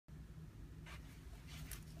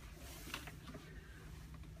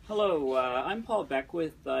Hello, I'm Paul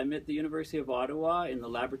Beckwith. I'm at the University of Ottawa in the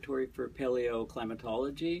Laboratory for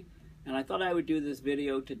Paleoclimatology, and I thought I would do this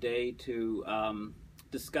video today to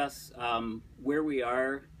discuss where we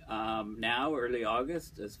are now, early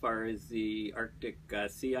August, as far as the Arctic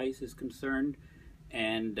sea ice is concerned,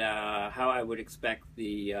 and how I would expect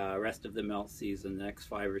the rest of the melt season, the next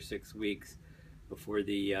 5 or 6 weeks, before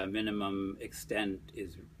the minimum extent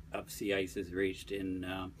of sea ice is reached in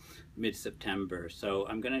mid-September. So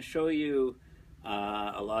I'm going to show you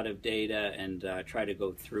a lot of data and try to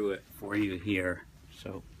go through it for you here.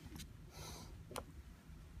 So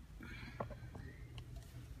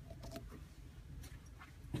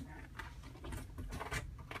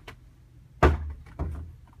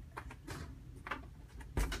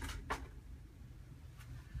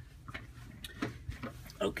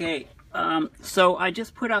okay. So I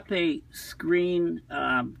just put up a screen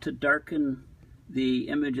to darken the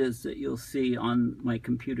images that you'll see on my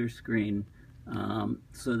computer screen,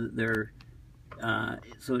 so that they're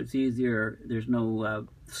so it's easier. There's no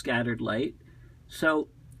scattered light. So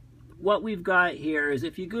what we've got here is,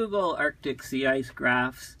 if you Google Arctic sea ice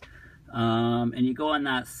graphs and you go on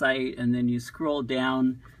that site and then you scroll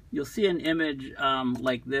down, you'll see an image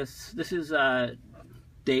like this. This is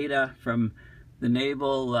data from the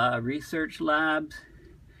Naval Research Labs,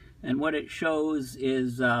 and what it shows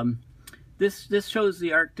is this shows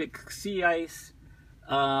the Arctic sea ice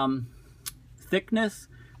thickness.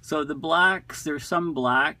 So the blacks, there's some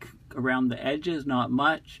black around the edges, not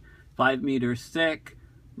much, 5 meters thick.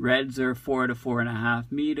 Reds are 4 to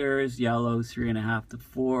 4.5 meters, yellows 3.5 to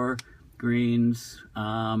 4, greens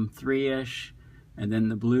 3-ish, and then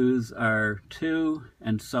the blues are 2,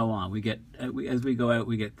 and so on. We get, as we go out,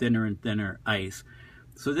 we get thinner and thinner ice.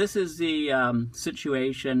 So this is the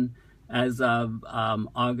situation as of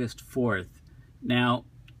August 4th. Now,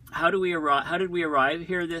 how did we arrive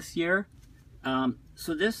here this year?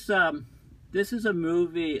 So this is a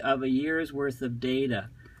movie of a year's worth of data.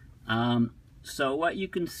 So what you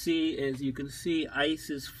can see is, you can see ice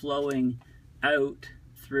is flowing out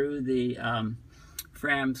through the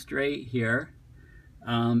Fram Strait here.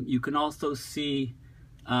 You can also see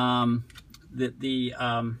that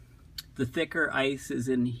the thicker ice is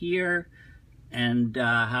in here, and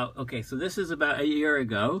okay, so this is about a year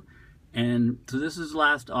ago, and so this is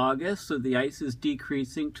last August, so the ice is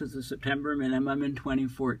decreasing to the September minimum in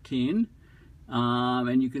 2014,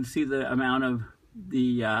 and you can see the amount of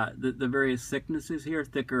the various thicknesses here,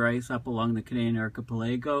 thicker ice up along the Canadian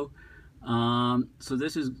archipelago.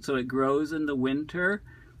 So it grows in the winter.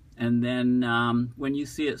 And then when you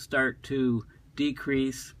see it start to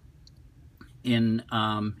decrease in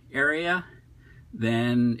area,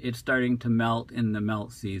 then it's starting to melt in the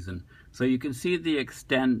melt season. So you can see the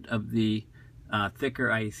extent of the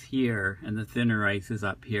thicker ice here, and the thinner ice is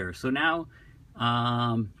up here. So now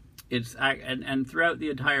and throughout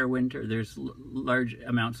the entire winter, there's large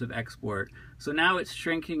amounts of export. So now it's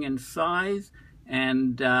shrinking in size,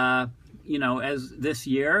 and you know, as this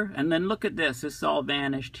year, and then look at this, this all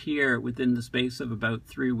vanished here within the space of about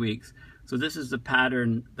 3 weeks. So this is the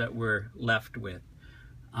pattern that we're left with.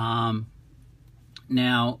 Now,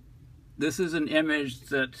 this is an image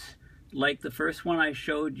that, like the first one I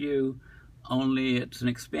showed you, only it's an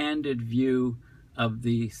expanded view of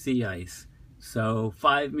the sea ice. So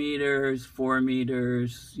 5 meters, 4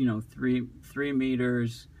 meters, you know, 3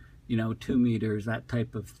 meters, you know, 2 meters, that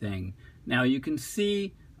type of thing. Now you can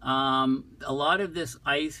see a lot of this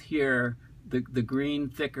ice here, the green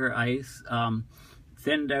thicker ice,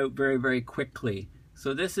 thinned out very, very quickly.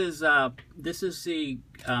 So this is the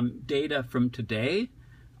data from today,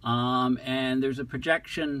 and there's a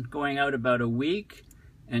projection going out about a week,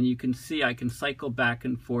 and you can see I can cycle back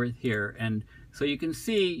and forth here, and so you can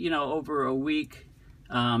see, you know, over a week,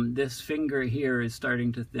 this finger here is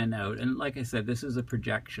starting to thin out, and like I said, this is a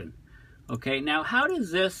projection. Okay, now how does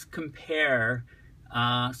this compare?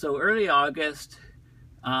 So early August,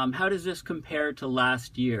 how does this compare to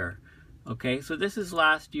last year? Okay, so this is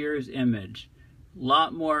last year's image. A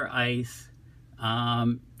lot more ice.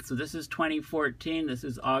 So this is 2014, this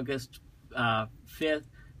is August 5th,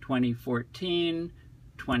 2014,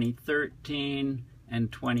 2013,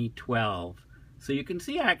 and 2012. So you can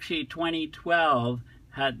see actually 2012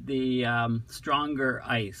 had the stronger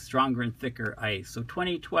and thicker ice. So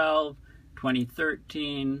 2012,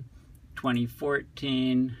 2013,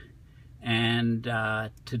 2014, and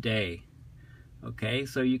today. Okay,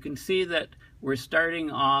 so you can see that we're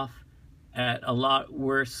starting off at a lot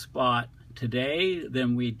worse spot today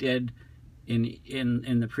than we did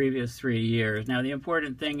in the previous 3 years. Now the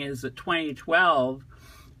important thing is that 2012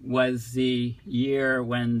 was the year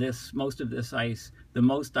when the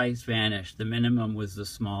most ice vanished. The minimum was the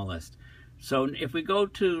smallest. So if we go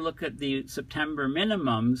to look at the September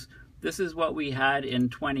minimums, this is what we had in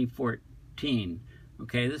 2014.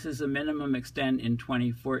 Okay, this is the minimum extent in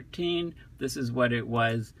 2014. This is what it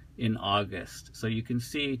was in August. So you can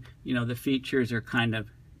see, you know, the features are kind of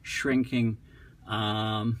shrinking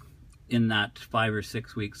in that 5 or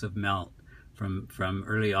 6 weeks of melt from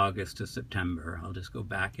early August to September. I'll just go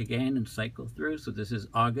back again and cycle through. So this is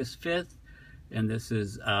August 5th, and this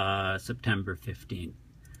is September 15th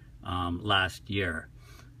last year.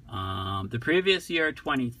 The previous year,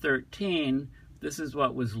 2013, this is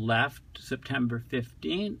what was left September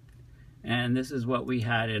 15th, and this is what we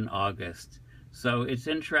had in August. So it's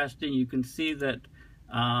interesting. You can see that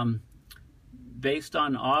based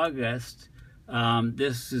on August,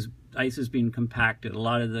 ice is being compacted. A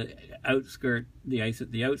lot of the ice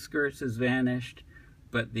at the outskirts has vanished,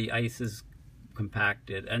 but the ice is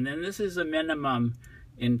compacted. And then this is a minimum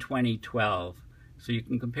in 2012. So you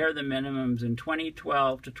can compare the minimums in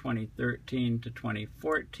 2012 to 2013 to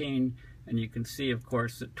 2014, and you can see, of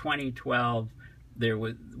course, that 2012 there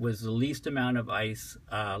was the least amount of ice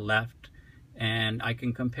left, and I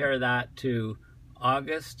can compare that to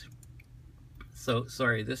August. So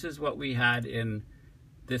sorry, this is what we had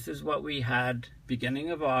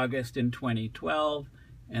beginning of August in 2012,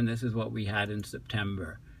 and this is what we had in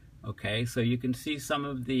September. Okay, so you can see some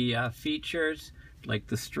of the features, like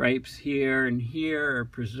the stripes here and here are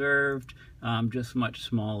preserved, just much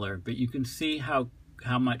smaller. But you can see how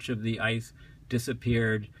much of the ice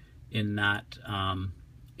disappeared in that 5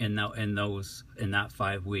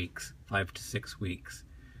 to 6 weeks.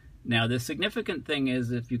 Now the significant thing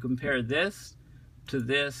is, if you compare this to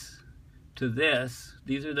this to this,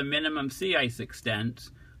 these are the minimum sea ice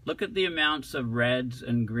extents. Look at the amounts of reds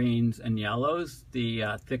and greens and yellows, the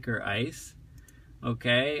thicker ice.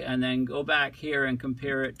 Okay, and then go back here and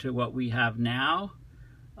compare it to what we have now.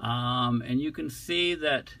 And you can see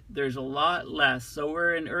that there's a lot less. So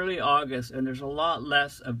we're in early August, and there's a lot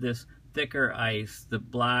less of this thicker ice, the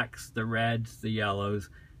blacks, the reds, the yellows,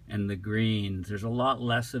 and the greens. There's a lot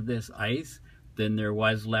less of this ice than there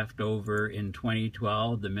was left over in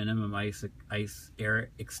 2012, the minimum ice air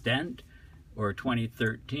extent, or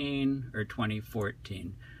 2013 or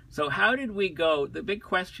 2014. So how did we go? The big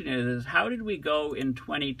question is how did we go in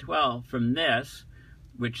 2012 from this,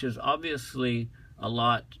 which is obviously a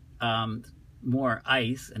lot more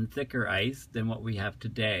ice and thicker ice than what we have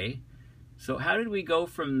today. So how did we go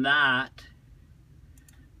from that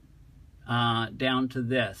down to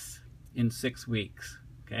this in 6 weeks?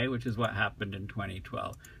 Okay, which is what happened in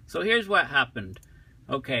 2012. So here's what happened.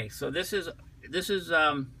 Okay, so this is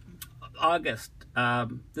August.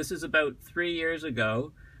 This is about 3 years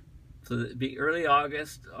ago. So it'd be early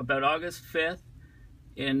August, about August 5th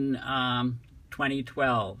in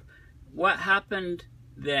 2012. What happened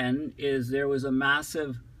then is there was a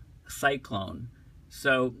massive cyclone.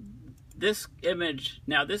 So this image,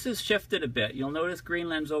 now this is shifted a bit. You'll notice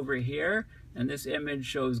Greenland's over here, and this image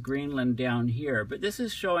shows Greenland down here. But this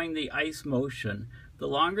is showing the ice motion. The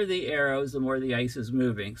longer the arrows, the more the ice is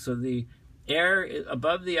moving. So the air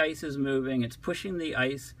above the ice is moving, it's pushing the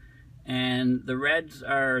ice, and the reds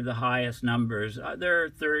are the highest numbers. They're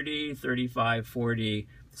 30, 35, 40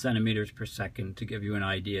 centimeters per second, to give you an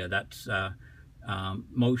idea. That's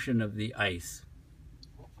motion of the ice.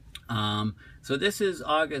 So this is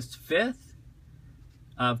August 5th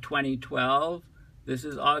of 2012. This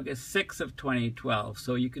is August 6th of 2012.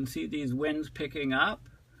 So you can see these winds picking up.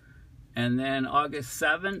 And then August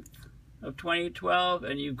 7th of 2012,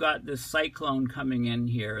 and you've got this cyclone coming in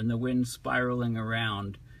here and the wind spiraling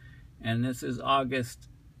around. And this is August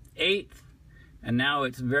 8th, and now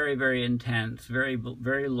it's very, very intense, very,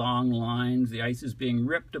 very long lines. The ice is being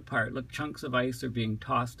ripped apart. Look, chunks of ice are being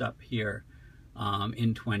tossed up here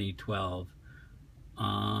in 2012.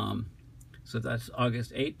 So that's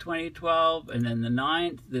August 8th, 2012, and then the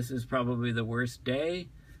 9th, this is probably the worst day.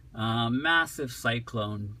 Massive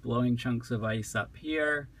cyclone, blowing chunks of ice up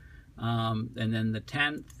here. And then the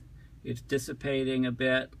 10th, it's dissipating a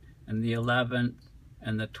bit, and the 11th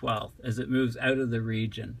and the 12th as it moves out of the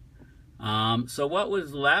region. So what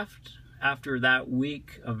was left after that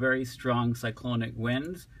week of very strong cyclonic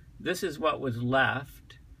winds, this is what was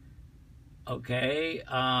left. Okay,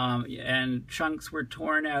 and chunks were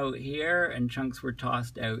torn out here and chunks were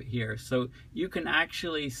tossed out here. So you can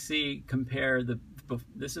actually see, compare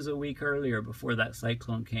this is a week earlier before that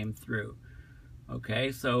cyclone came through.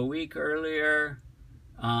 Okay, so a week earlier,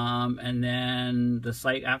 and then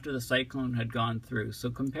after the cyclone had gone through. So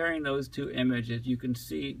comparing those two images, you can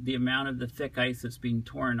see the amount of the thick ice that's being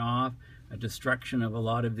torn off, a destruction of a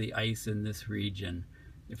lot of the ice in this region.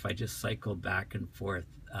 If I just cycle back and forth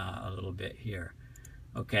a little bit here.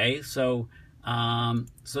 Okay, so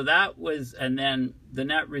that was, and then the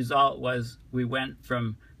net result was we went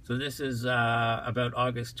from, so this is about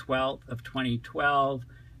August 12th of 2012,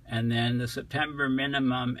 and then the September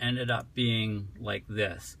minimum ended up being like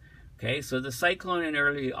this. Okay, so the cyclone in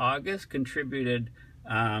early August contributed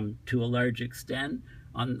to a large extent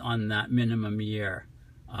on that minimum year.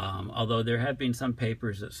 Although there have been some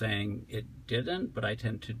papers that saying it didn't, but I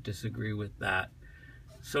tend to disagree with that.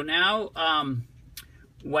 So now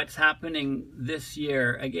what's happening this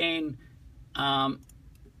year, again,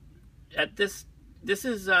 at this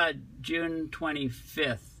is June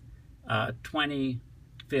 25th,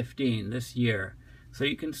 2015, this year. So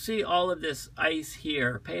you can see all of this ice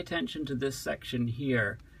here. Pay attention to this section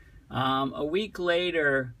here. A week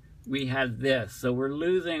later, we had this. So we're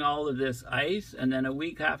losing all of this ice, and then a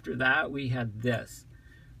week after that, we had this.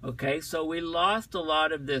 Okay, so we lost a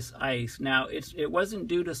lot of this ice. Now, it wasn't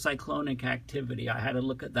due to cyclonic activity. I had to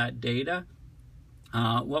look at that data.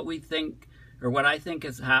 What I think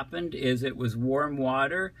has happened is it was warm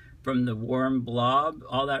water from the warm blob.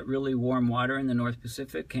 All that really warm water in the North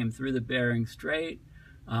Pacific came through the Bering Strait,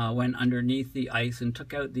 went underneath the ice and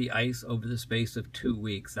took out the ice over the space of 2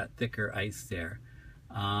 weeks, that thicker ice there.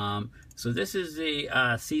 So this is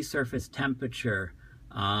the sea surface temperature.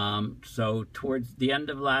 So towards the end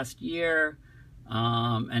of last year,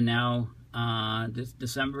 and now this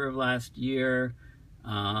December of last year,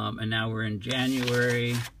 and now we're in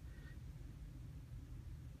January,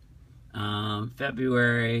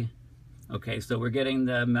 February. Okay, so we're getting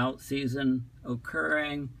the melt season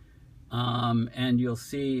occurring, and you'll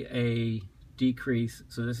see a decrease.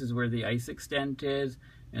 So this is where the ice extent is,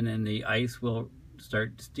 and then the ice will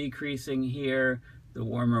start decreasing here. The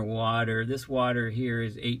warmer water, this water here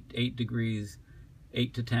is 8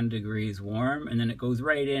 to 10 degrees warm, and then it goes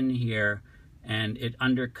right in here and it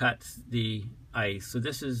undercuts the ice. So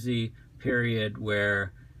this is the period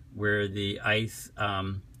where the ice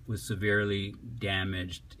was severely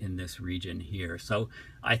damaged in this region here. So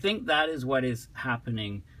I think that is what is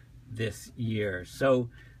happening this year. So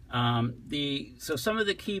so some of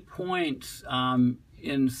the key points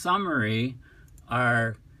in summary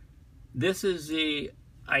are, this is the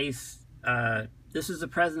ice, this is the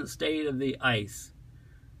present state of the ice.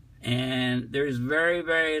 And there's very,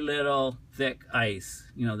 very little thick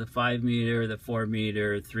ice. You know, the 5 meter, the 4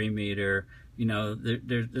 meter, 3 meter, you know,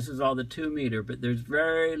 this is all the 2 meter, but there's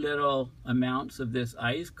very little amounts of this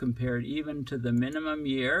ice compared even to the minimum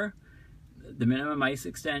year, the minimum ice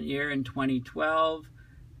extent year in 2012,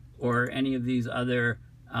 or any of these other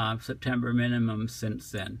September minimums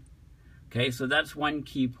since then. Okay, so that's one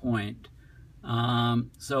key point.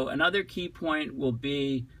 So another key point will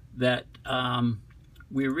be that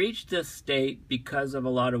we reached this state because of a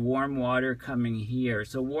lot of warm water coming here.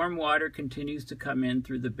 So warm water continues to come in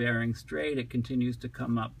through the Bering Strait. It continues to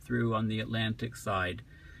come up through on the Atlantic side.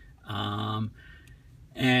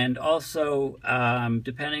 And also,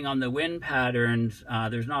 depending on the wind patterns,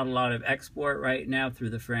 there's not a lot of export right now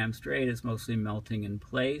through the Fram Strait. It's mostly melting in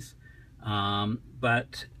place.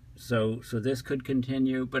 So this could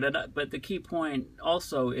continue, but the key point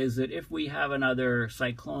also is that if we have another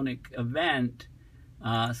cyclonic event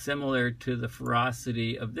similar to the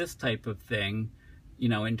ferocity of this type of thing, you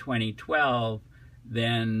know, in 2012,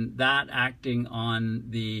 then that acting on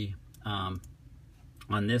the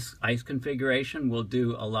on this ice configuration will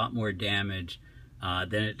do a lot more damage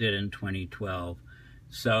than it did in 2012.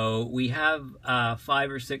 So we have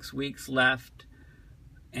 5 or 6 weeks left,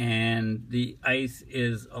 and the ice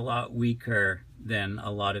is a lot weaker than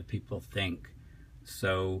a lot of people think.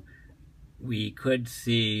 So we could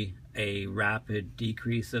see a rapid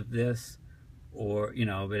decrease of this, or, you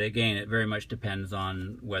know, but again, it very much depends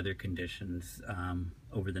on weather conditions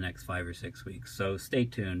over the next 5 or 6 weeks. So stay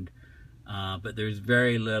tuned. But there's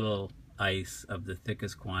very little ice of the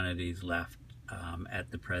thickest quantities left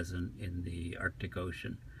at the present in the Arctic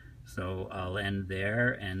Ocean. So I'll end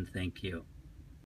there, and thank you.